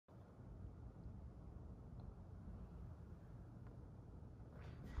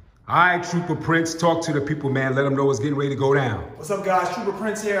All right, Tropper Prince, talk to the people, man. Let them know what's getting ready to go down. What's up, guys? Tropper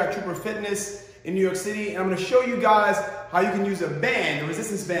Prince here at Tropper Fitness in New York City, and I'm going to show you guys how you can use a band, a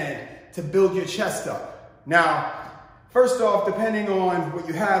resistance band, to build your chest up. Now, first off, depending on what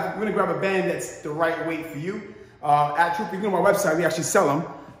you have, we're going to grab a band that's the right weight for you. At Tropper, you can go to my website. We actually sell them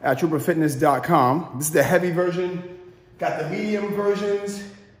at tropperfitness.com. This is the heavy version. Got the medium versions,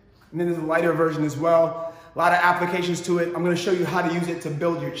 and then there's a lighter version as well. A lot of applications to it. I'm gonna show you how to use it to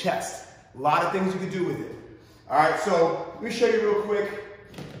build your chest. A lot of things you can do with it. All right, so let me show you real quick.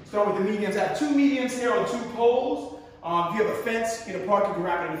 Start with the mediums. I have two mediums here on two poles. If you have a fence in a park, you can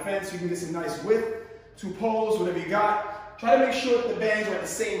wrap it in a fence. You can get some nice width. Two poles, whatever you got. Try to make sure that the bands are at the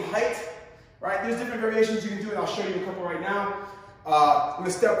same height. Right? There's different variations you can do, and I'll show you a couple right now. I'm gonna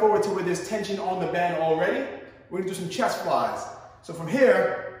step forward to where there's tension on the band already. We're gonna do some chest flies. So from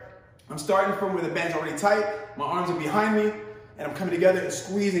here, I'm starting from where the band's already tight, my arms are behind me, and I'm coming together and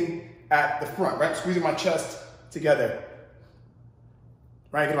squeezing at the front, right? Squeezing my chest together.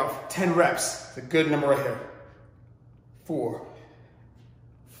 Right, get about 10 reps. It's a good number right here. 4,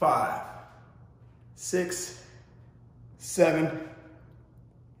 5, 6, 7,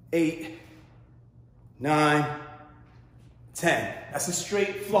 8, 9, 10. That's a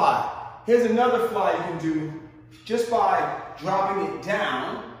straight fly. Here's another fly you can do just by dropping it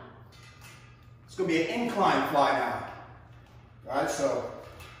down. It's gonna be an incline fly now. All right, so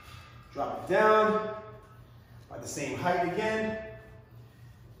drop it down by the same height again.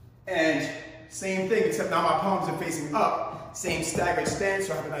 And same thing, except now my palms are facing up. Same staggered stance,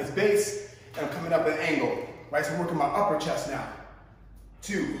 so I have a nice base, and I'm coming up at an angle. Right, so I'm working my upper chest now.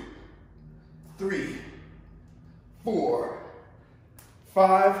 2, 3, 4,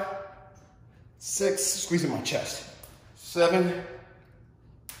 5, 6, squeezing my chest. 7,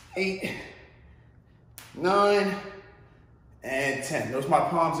 8, 9, and 10. Notice my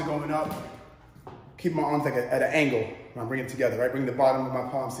palms are going up. Keep my arms like at an angle when I bring it together, right? Bring the bottom of my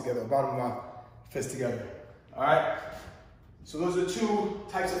palms together, bottom of my fists together. All right? So those are two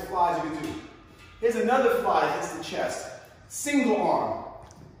types of flies you can do. Here's another fly that hits the chest. Single arm.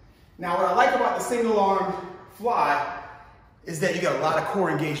 Now what I like about the single arm fly is that you get a lot of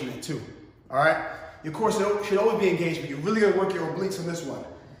core engagement too. All right? Your core should always be engaged, but you're really gonna work your obliques on this one.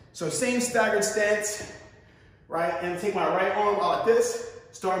 So same staggered stance, right? And take my right arm out like this,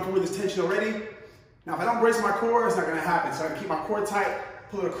 starting from where there's tension already. Now, if I don't brace my core, it's not gonna happen. So I can keep my core tight,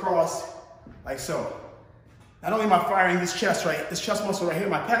 pull it across, like so. Not only am I firing this chest muscle right here,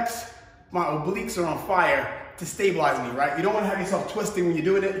 my pecs, my obliques are on fire to stabilize me, right? You don't wanna have yourself twisting when you're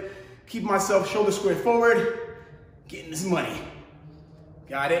doing it. Keep myself shoulder squared forward, getting this money.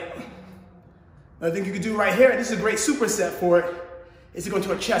 Got it? Another thing you can do right here, and this is a great superset for it, is to go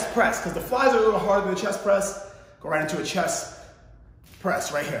into a chest press, because the flies are a little harder than a chest press. Go right into a chest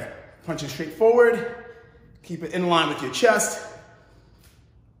press right here. Punching straight forward, keep it in line with your chest,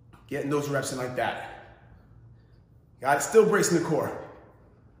 getting those reps in like that. Got it, still bracing the core.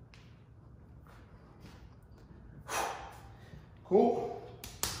 Cool,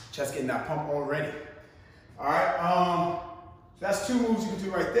 chest getting that pump already. All right, so that's two moves you can do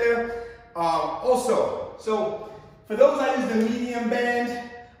right there. Also, so for those that use the medium band,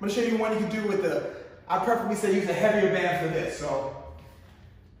 I'm gonna show you one you can do with the, I preferably say use a heavier band for this. So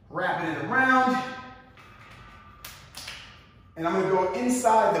wrapping it around, and I'm gonna go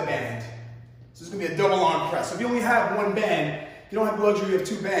inside the band. So it's gonna be a double arm press. So if you only have one band, you don't have the luxury of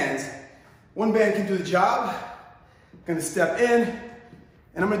two bands, one band can do the job. I'm gonna step in,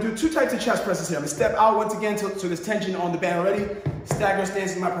 and I'm gonna do two types of chest presses here. I'm gonna step out once again so there's tension on the band already. Stagger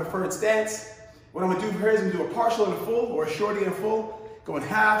stance is my preferred stance. What I'm gonna do here is I'm gonna do a partial and a full, or a shorty and a full, going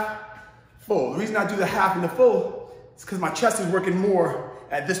half, full. The reason I do the half and the full is because my chest is working more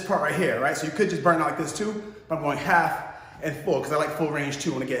at this part right here, right? So you could just burn out like this too, but I'm going half and full because I like full range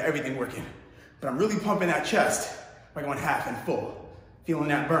too, I want to get everything working. But I'm really pumping that chest by going half and full, feeling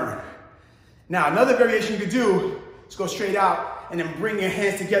that burn. Now, another variation you could do is go straight out and then bring your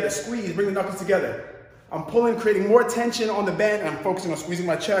hands together, squeeze, bring the knuckles together. I'm pulling, creating more tension on the band, and I'm focusing on squeezing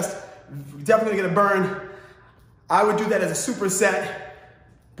my chest. Definitely gonna get a burn. I would do that as a superset,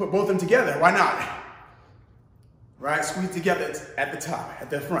 put both of them together, why not? Right, squeeze together at the top, at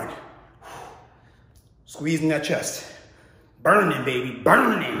the front. Squeezing that chest. Burning, baby,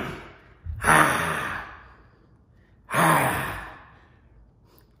 burning. Ah, ah,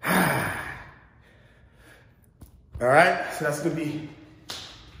 ah. All right, so that's gonna be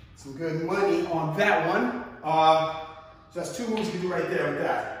some good money on that one. So that's two moves you can do right there with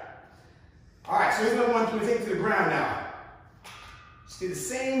that. All right, so here's another one. We're gonna take it to the ground now. See the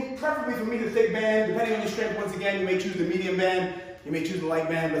same, preferably for me, the thick band. Depending on your strength, once again, you may choose the medium band, you may choose the light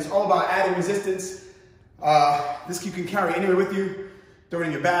band, but it's all about adding resistance. This you can carry anywhere with you, throw it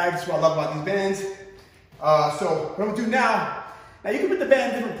in your bag. That's what I love about these bands. So what I'm gonna do now you can put the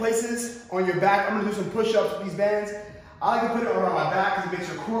band in different places on your back. I'm gonna do some push-ups with these bands. I like to put it around my back because it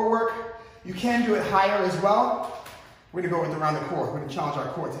makes your core work. You can do it higher as well. We're gonna go with around the core. We're gonna challenge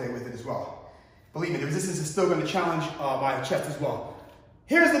our core today with it as well. Believe me, the resistance is still gonna challenge my chest as well.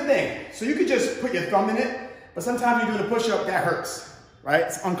 Here's the thing. So you could just put your thumb in it, but sometimes you're doing a push-up, that hurts, right?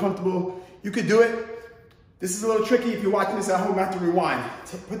 It's uncomfortable. You could do it. This is a little tricky. If you're watching this at home, you have to rewind.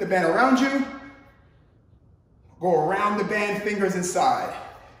 Put the band around you. Go around the band, fingers inside.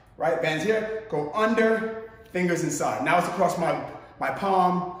 Right, band's here. Go under, fingers inside. Now it's across my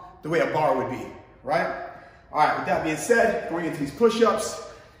palm, the way a bar would be, right? All right, with that being said, going into these push-ups,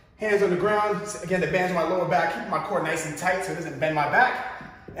 hands on the ground. Again, the band's on my lower back, keeping my core nice and tight so it doesn't bend my back.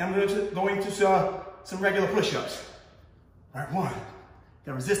 And I'm going to some regular push-ups. All right, one.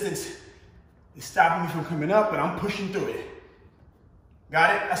 The resistance is stopping me from coming up, but I'm pushing through it.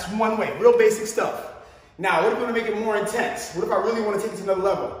 Got it? That's one way, real basic stuff. Now, what if we want to make it more intense? What if I really want to take it to another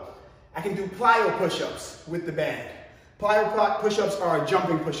level? I can do plyo push-ups with the band. Plyo push-ups are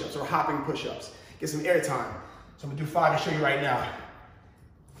jumping push-ups or hopping push-ups. Get some air time. So I'm going to do 5 and show you right now.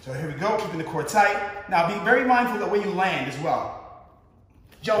 So here we go, keeping the core tight. Now, be very mindful of the way you land as well.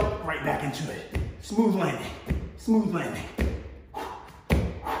 Jump right back into it. Smooth landing, smooth landing.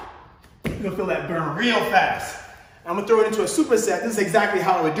 You're gonna feel that burn real fast. I'm gonna throw it into a superset. This is exactly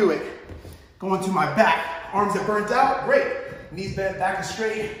how I would do it. Going to my back. Arms are burnt out, great. Knees bent, back and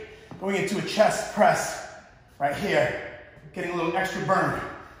straight. Going into a chest press right here. Getting a little extra burn.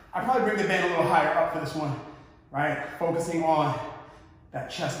 I'd probably bring the band a little higher up for this one, right? Focusing on that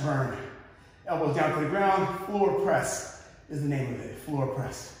chest burn. Elbows down to the ground, floor press is the name of it, floor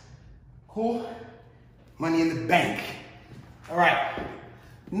press. Cool? Money in the bank. All right,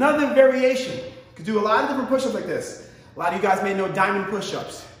 another variation. You could do a lot of different push-ups like this. A lot of you guys may know diamond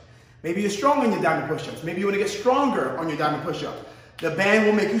push-ups. Maybe you're strong in your diamond push-ups. Maybe you want to get stronger on your diamond push-up. The band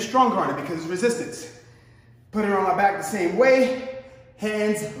will make you stronger on it because it's resistance. Put it around my back the same way.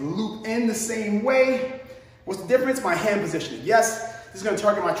 Hands loop in the same way. What's the difference? My hand positioning. Yes, this is going to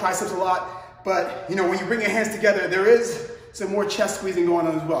target my triceps a lot, but you know, when you bring your hands together, there is some more chest squeezing going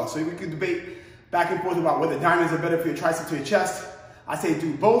on as well. So we could debate back and forth about whether diamonds are better for your triceps or your chest. I say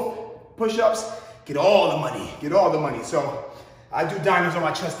do both push-ups, get all the money, get all the money. So I do diamonds on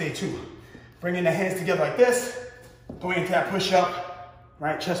my chest day too. Bringing the hands together like this, going into that push-up,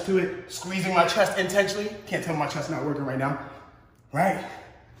 right, chest to it, squeezing my chest intentionally. Can't tell my chest's not working right now. Right,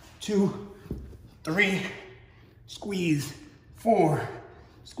 2, 3, squeeze, 4,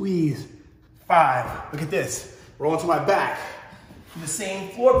 squeeze, 5. Look at this. Roll into my back. Do the same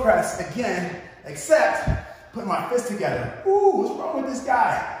floor press again, except put my fists together. Ooh, what's wrong with this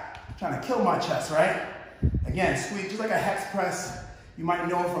guy? Trying to kill my chest, right? Again, squeeze, just like a hex press. You might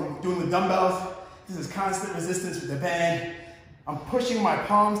know from doing the dumbbells. This is constant resistance with the band. I'm pushing my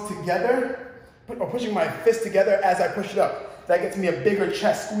palms together, or pushing my fists together as I push it up. That gets me a bigger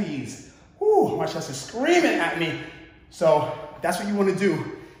chest squeeze. Ooh, my chest is screaming at me. So that's what you want to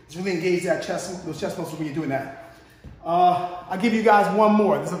do. Is really engage that chest, those chest muscles when you're doing that. I'll give you guys one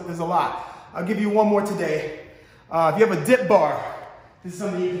more. There's a lot. I'll give you one more today. If you have a dip bar, this is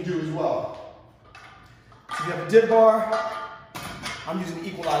something you can do as well. So if you have a dip bar, I'm using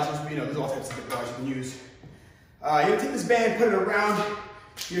equalizers, but you know, there's all types of dip bars you can use. You're gonna take this band, put it around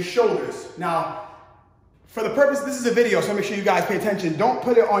your shoulders. Now, for the purpose, this is a video, so make sure you guys pay attention. Don't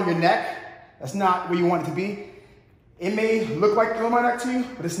put it on your neck. That's not where you want it to be. It may look like it's on my neck to you,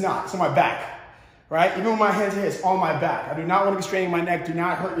 but it's not. It's on my back, right? Even with my hands here, it's on my back. I do not want to be straining my neck. Do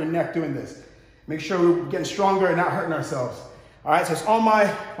not hurt your neck doing this. Make sure we're getting stronger and not hurting ourselves. All right, so it's on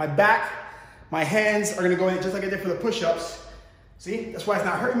my back. My hands are gonna go in just like I did for the push-ups. See, that's why it's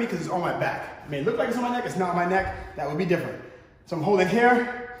not hurting me, because it's on my back. It may look like it's on my neck, it's not on my neck. That would be different. So I'm holding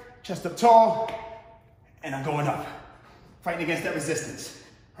here, chest up tall, and I'm going up. Fighting against that resistance.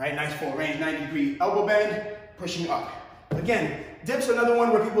 All right, nice full range, 90-degree elbow bend, pushing up. Again, dips are another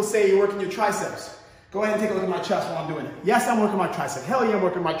one where people say you're working your triceps. Go ahead and take a look at my chest while I'm doing it. Yes, I'm working my triceps. Hell yeah, I'm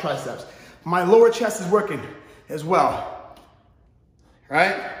working my triceps. My lower chest is working as well.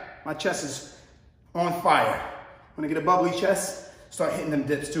 Right? My chest is on fire. When I get a bubbly chest, start hitting them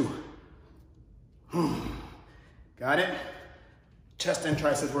dips too. Got it? Chest and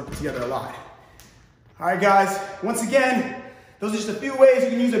triceps working together a lot. All right, guys, once again, those are just a few ways you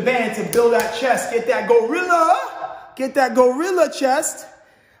can use a band to build that chest. Get that gorilla chest.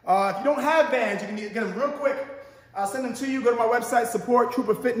 If you don't have bands, you can get them real quick I'll send them to you. Go to my website, support,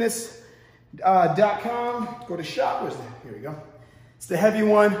 TropperFitness.com. Go to shop. Where's that? Here we go. It's the heavy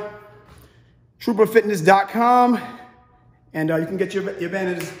one, TropperFitness.com. And you can get your band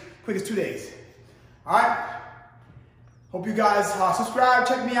in as quick as 2 days. All right. Hope you guys subscribe,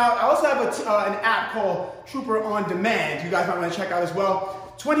 check me out. I also have an app called Tropper On Demand. You guys might want to check out as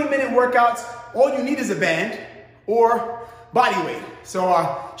well. 20-minute workouts. All you need is a band or body weight.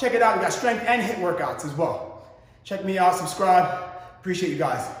 So check it out. We got strength and HIIT workouts as well. Check me out, subscribe. Appreciate you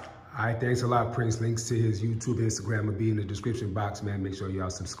guys. All right, thanks a lot, Prince. Links to his YouTube, Instagram will be in the description box, man. Make sure y'all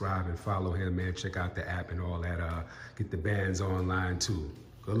subscribe and follow him, man. Check out the app and all that. Get the bands online, too.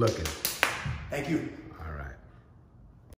 Good looking. Thank you.